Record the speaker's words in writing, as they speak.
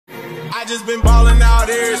I just been ballin' out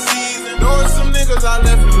every season. Knowing some niggas I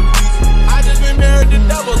left in the beach. I just been married to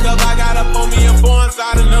double cup. I gotta pull me a four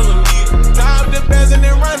inside another leader. Time the best and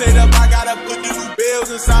then run it up. I gotta put the new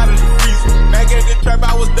bells inside of the freezer. Back at the trap,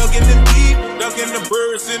 I was ducking the deep, ducking the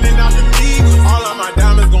birds, sending out the needles. All of my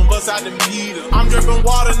diamonds gon' bust out the meter. I'm dripping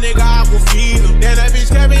water, nigga, I will feed her. Then that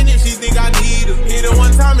bitch Kevin if she think I need her. Hit her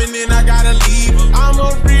one time and then I gotta leave her. I'm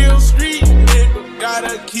a real street nigga.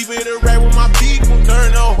 Gotta keep it a rap with my people.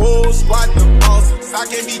 Turn the whole squad to bosses. I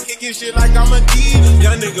can't be kicking shit like I'm Adidas.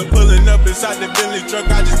 Young nigga pulling up inside the Bentley truck.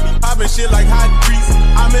 I just be popping shit like hot grease.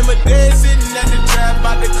 I remember dead sitting at the trap,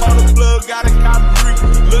 about to call the plug, got a cop free.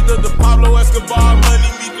 Look up the Pablo Escobar money,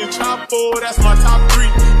 we can chop for. That's my top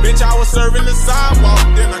three. Bitch, I was serving the sidewalk,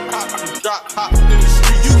 then I copped the drop, hopped in the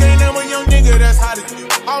street. You can't name a young nigga that's hot as me.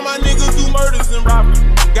 All my niggas do murders and robbery.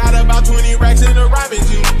 Got about 20 racks in the robbing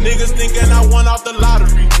jeans. Niggas thinking I won off the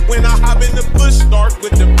lottery. When I hop in the push start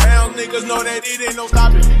with the pound, niggas know that it ain't no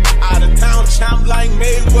stopping me. Out of town champ like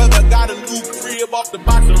Mayweather, got a new crib off the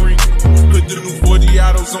boxing ring. Put the new 40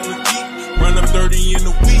 autos on the Jeep, run up 30 in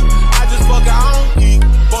a week. I just fuck her, I don't eat.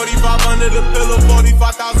 45 under the pillow,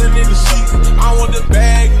 45,000 in the sheets. I want the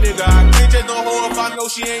bag, nigga. I can't take no hoe if I know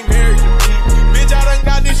she ain't married to me. Bitch, I done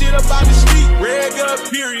got this shit up out the street. Regular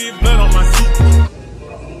period, blood on my seat.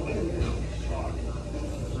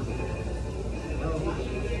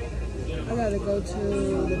 I gotta go to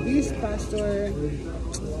the beauty spot store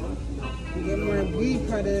and get more beauty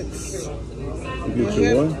products. You get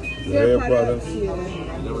your what? Your hair products? Yeah.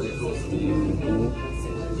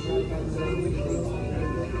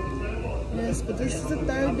 Yes, but this is the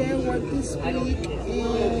third day of work this week,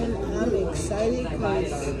 and I'm excited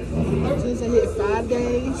because since I hit 5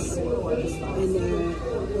 days, and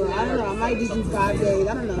well, I don't know, I might just do 5 days.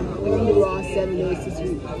 I don't know. We're gonna do all 7 days this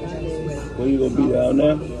week. 5 days. Where you gonna be down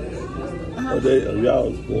there? Or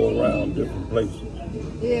y'all go around different places?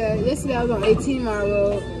 Yeah, yesterday I was on 18 Mile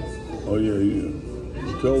Road. Oh yeah,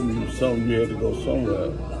 you told me something you had to go somewhere.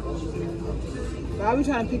 But I was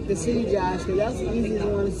trying to pick the city jobs because that's the easiest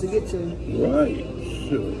one to get to. Right.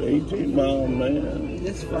 Shoot, 18 miles, man.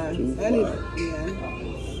 That's far. Too far. Yeah.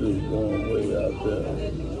 Shoot, going way out there.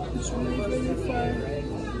 It's really far.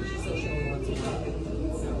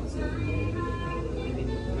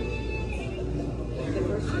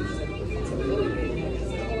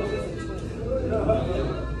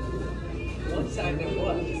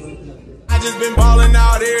 I just been ballin'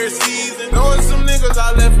 out every season. Knowing some niggas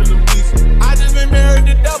I left in the beach. I just been married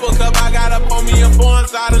to double cup. I gotta pull me a four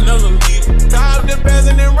inside another leader. Time the best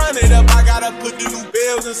and then run it up. I gotta put the new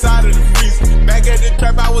bells inside of the freezer. Back at the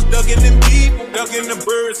trap, I was ducking the people, ducking the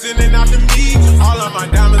birds, sending out the needles. All of my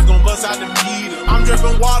diamonds gon' bust out the meter. I'm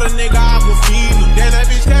dripping water, nigga, I will feed her. Then that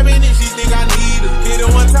bitch Kevin if she think I need her. Hit her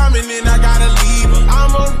one time and then I gotta leave her.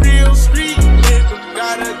 I'm a real street nigga.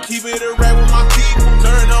 Gotta keep it a rap with my people.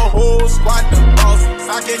 Turn the whole squad to bosses.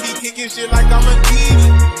 I can't be kicking shit like I'm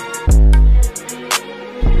Adidas.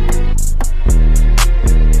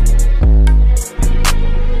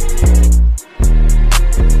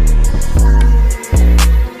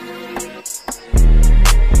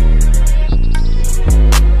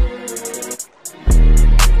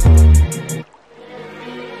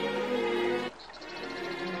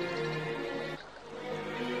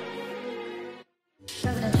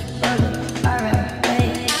 Alright,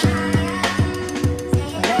 hey.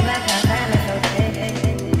 Go back, I find it okay.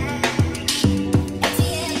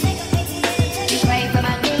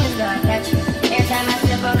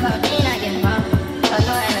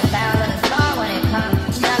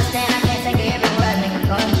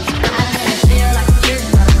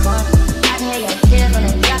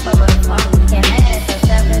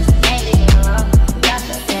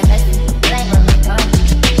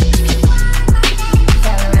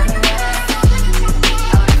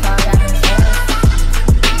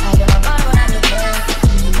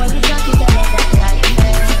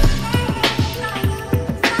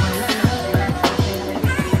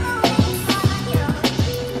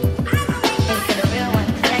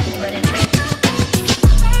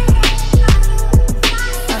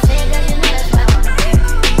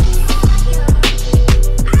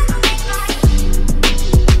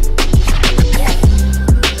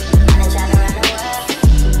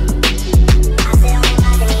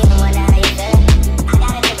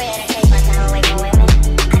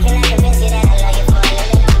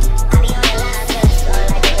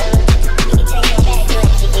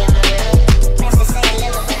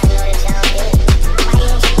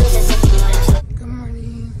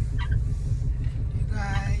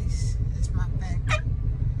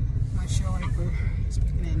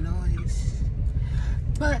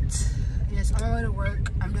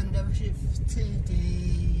 today.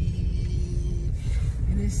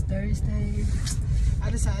 And it's Thursday. I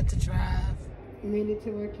decided to drive. Made it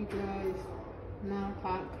to work, you guys. 9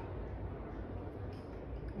 o'clock.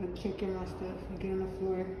 I'm checking my stuff and get on the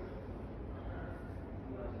floor.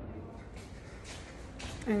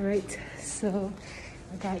 Alright, so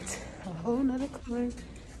I got a whole nother card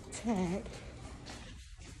tag.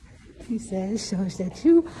 He says, shows that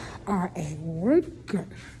you are a worker.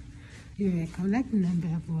 Yeah, come back to them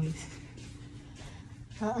bad boys.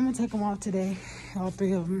 I'm gonna take them off today, all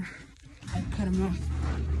 3 of them. I cut them off.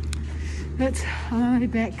 But I'm on my way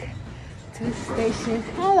back to the station.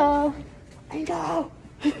 Hello, Angel.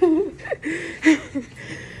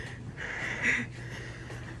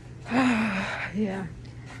 Yeah.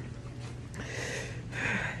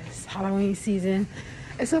 It's Halloween season.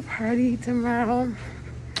 It's a party tomorrow.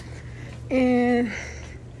 And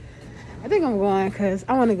I think I'm going because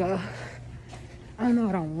I want to go. I don't know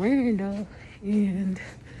what I'm wearing though. And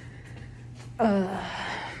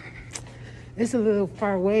it's a little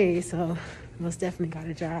far away, so most definitely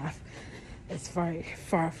gotta drive. It's far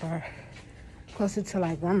closer to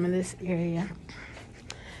like Romulus area.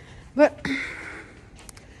 But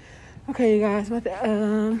okay, you guys, I'm about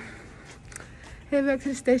to head back to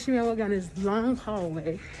the station. I walk down this long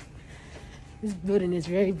hallway. This building is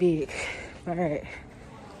very big. All right.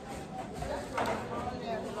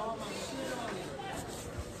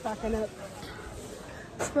 Stocking up.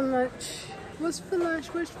 What's for lunch? What's for lunch?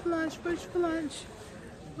 What's for lunch? What's for lunch?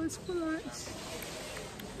 What's for lunch?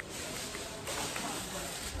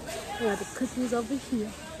 We got the cookies over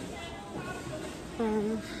here.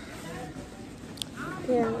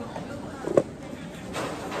 Yeah.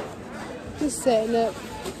 Just setting up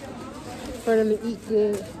for them to eat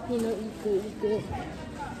good. You know, eat good, eat good.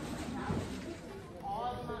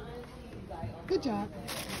 Good job.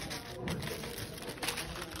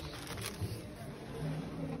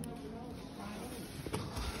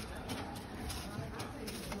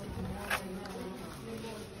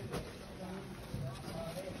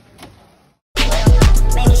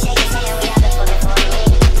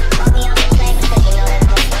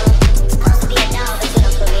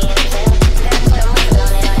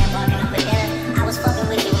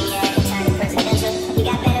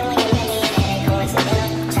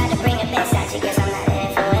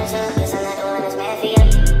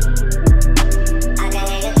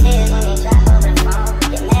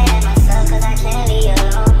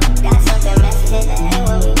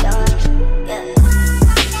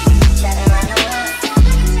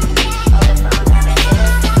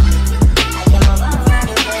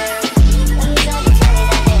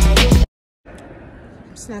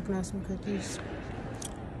 Snacking on some cookies,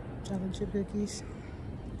 chocolate chip cookies.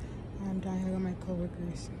 I'm down here with my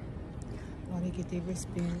coworkers while they get their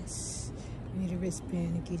wristbands. You need a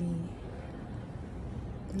wristband to get in.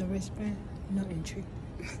 No wristband, no entry.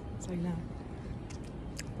 It's like now.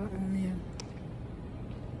 But yeah,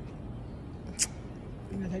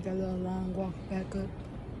 I'm gonna take that little long walk back up.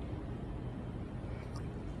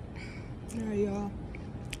 All right, y'all.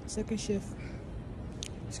 Second shift.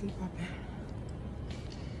 Let's keep popping.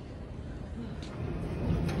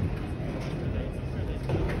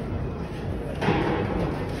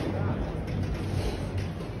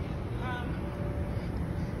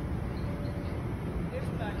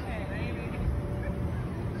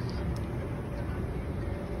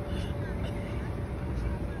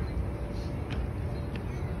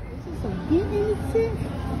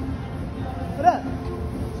 What up?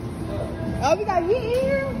 Oh, we got heat in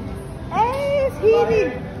here? Hey, it's heaty.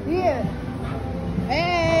 Yeah.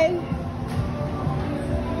 Hey.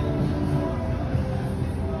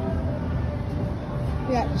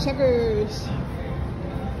 We got checkers.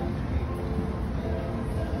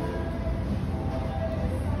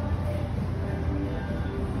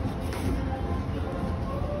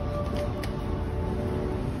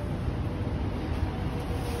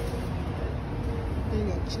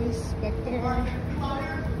 Cheese back there.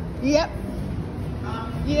 Yep.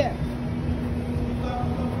 Yeah.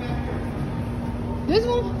 This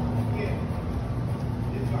one?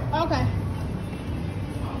 Okay.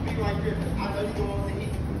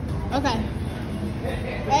 Okay.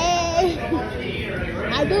 Hey.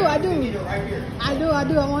 I do.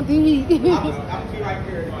 I want to eat.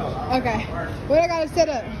 Okay. What I gotta set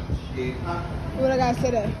up? What I gotta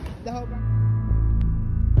set up? The whole.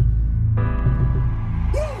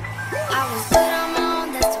 I was